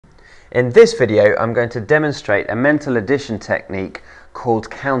In this video, I'm going to demonstrate a mental addition technique called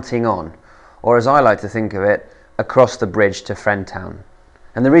counting on, or as I like to think of it, across the bridge to Friendtown.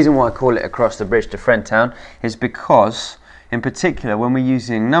 And the reason why I call it across the bridge to Friendtown is because, in particular, when we're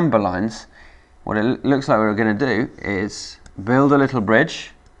using number lines, what it looks like we're going to do is build a little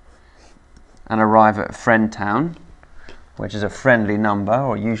bridge and arrive at Friendtown, which is a friendly number,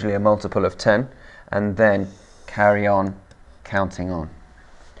 or usually a multiple of 10, and then carry on counting on.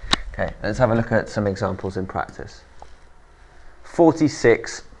 Okay, let's have a look at some examples in practice.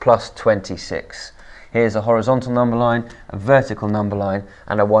 46 plus 26. Here's a horizontal number line, a vertical number line,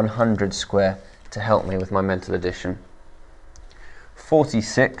 and a 100 square to help me with my mental addition.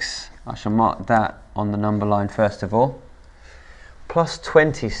 46, I shall mark that on the number line first of all. Plus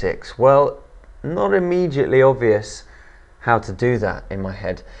 26, well, not immediately obvious how to do that in my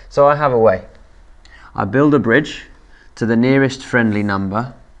head. So I have a way. I build a bridge to the nearest friendly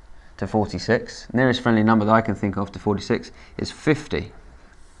number to 46. Nearest friendly number that I can think of to 46 is 50.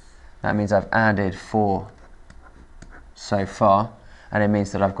 That means I've added 4 so far, and it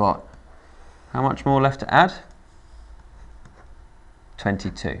means that I've got how much more left to add?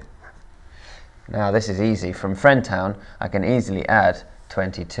 22. Now this is easy. From Friendtown, I can easily add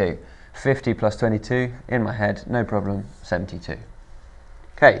 22. 50 plus 22, in my head, no problem, 72.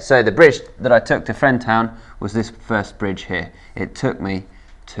 Okay, so the bridge that I took to Friendtown was this first bridge here. It took me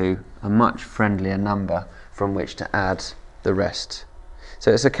to a much friendlier number from which to add the rest.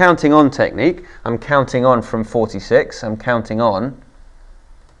 So it's a counting on technique. I'm counting on from 46. I'm counting on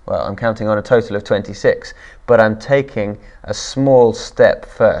a total of 26, but I'm taking a small step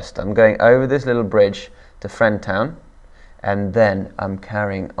first. I'm going over this little bridge to Friendtown, and then I'm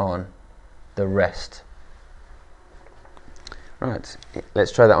carrying on the rest. Right,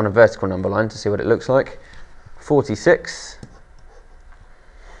 let's try that on a vertical number line to see what it looks like. 46.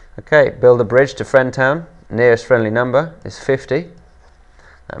 Okay, build a bridge to Friendtown. Nearest friendly number is 50.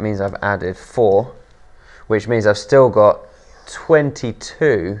 That means I've added 4, which means I've still got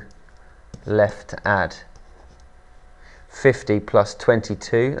 22 left to add. 50 plus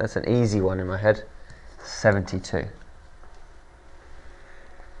 22, that's an easy one in my head, 72.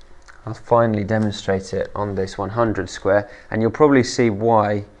 I'll finally demonstrate it on this 100 square, and you'll probably see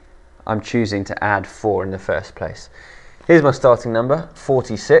why I'm choosing to add 4 in the first place. Here's my starting number,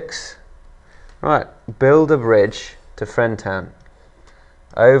 46. Right, build a bridge to Friendtown.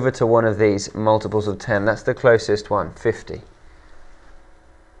 Over to one of these multiples of 10, that's the closest one, 50.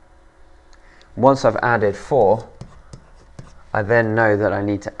 Once I've added 4, I then know that I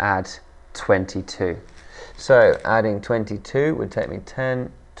need to add 22. So adding 22 would take me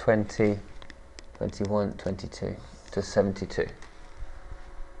 10, 20, 21, 22 to 72.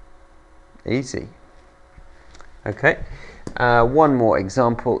 Easy. Okay, one more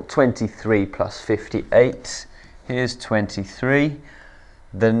example, 23 plus 58. Here's 23.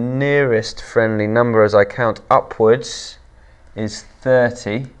 The nearest friendly number as I count upwards is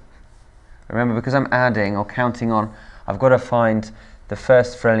 30. Remember, because I'm adding or counting on, I've got to find the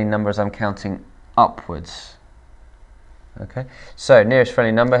first friendly number as I'm counting upwards. Okay, so nearest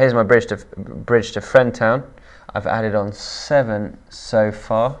friendly number, here's my bridge to Friendtown. I've added on 7 so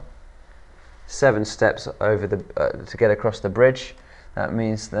far. 7 steps over to get across the bridge. That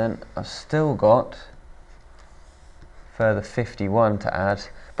means then I've still got further 51 to add,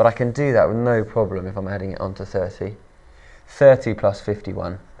 but I can do that with no problem if I'm adding it onto 30. 30 plus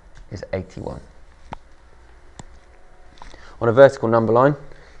 51 is 81. On a vertical number line,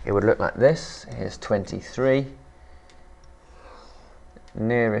 it would look like this. Here's 23.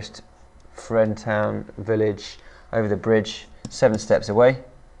 Nearest Friendtown village over the bridge, 7 steps away.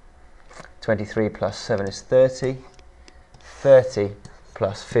 23 plus 7 is 30. 30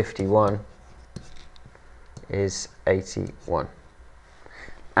 plus 51 is 81.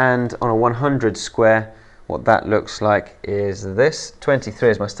 And on a 100 square, what that looks like is this.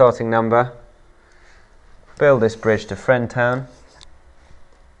 23 is my starting number. Build this bridge to Friendtown.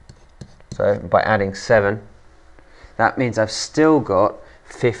 So by adding 7, that means I've still got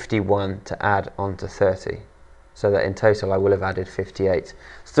 51 to add onto 30. So that in total I will have added 58.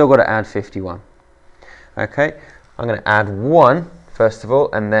 Still got to add 51. Okay, I'm going to add 1 first of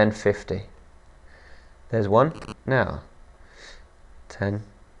all, and then 50. There's 1. Now 10,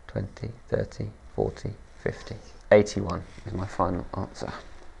 20, 30, 40, 50. 81 is my final answer.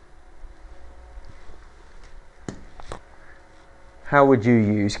 How would you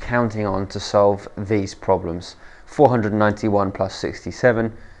use counting on to solve these problems? 491 plus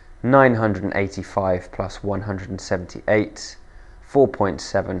 67, 985 plus 178,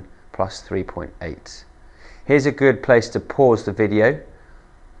 4.7 plus 3.8. Here's a good place to pause the video,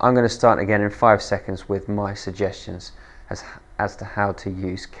 I'm going to start again in 5 seconds with my suggestions as to how to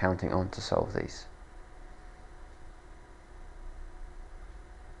use counting on to solve these.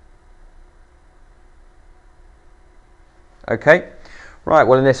 Okay, right,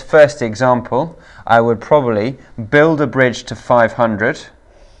 well in this first example I would probably build a bridge to 500,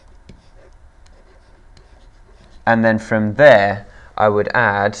 and then from there I would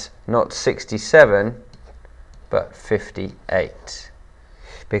add not 67 but 58,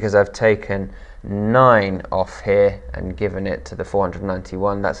 because I've taken 9 off here and given it to the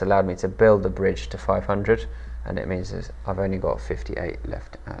 491. That's allowed me to build the bridge to 500, and it means I've only got 58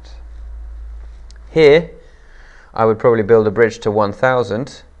 left to add. Here I would probably build a bridge to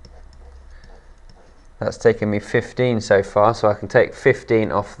 1000. That's taken me 15 so far, so I can take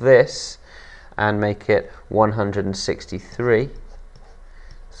 15 off this and make it 163.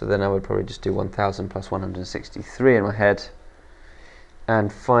 So then I would probably just do 1000 plus 163 in my head.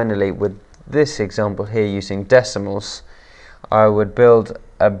 And finally, with this example here using decimals, I would build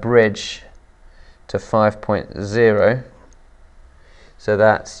a bridge to 5.0. So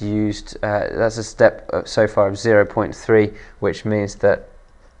that's that's a step so far of 0.3, which means that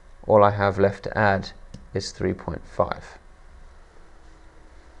all I have left to add is 3.5.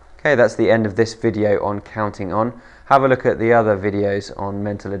 Okay, that's the end of this video on counting on. Have a look at the other videos on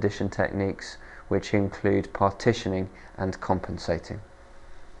mental addition techniques, which include partitioning and compensating.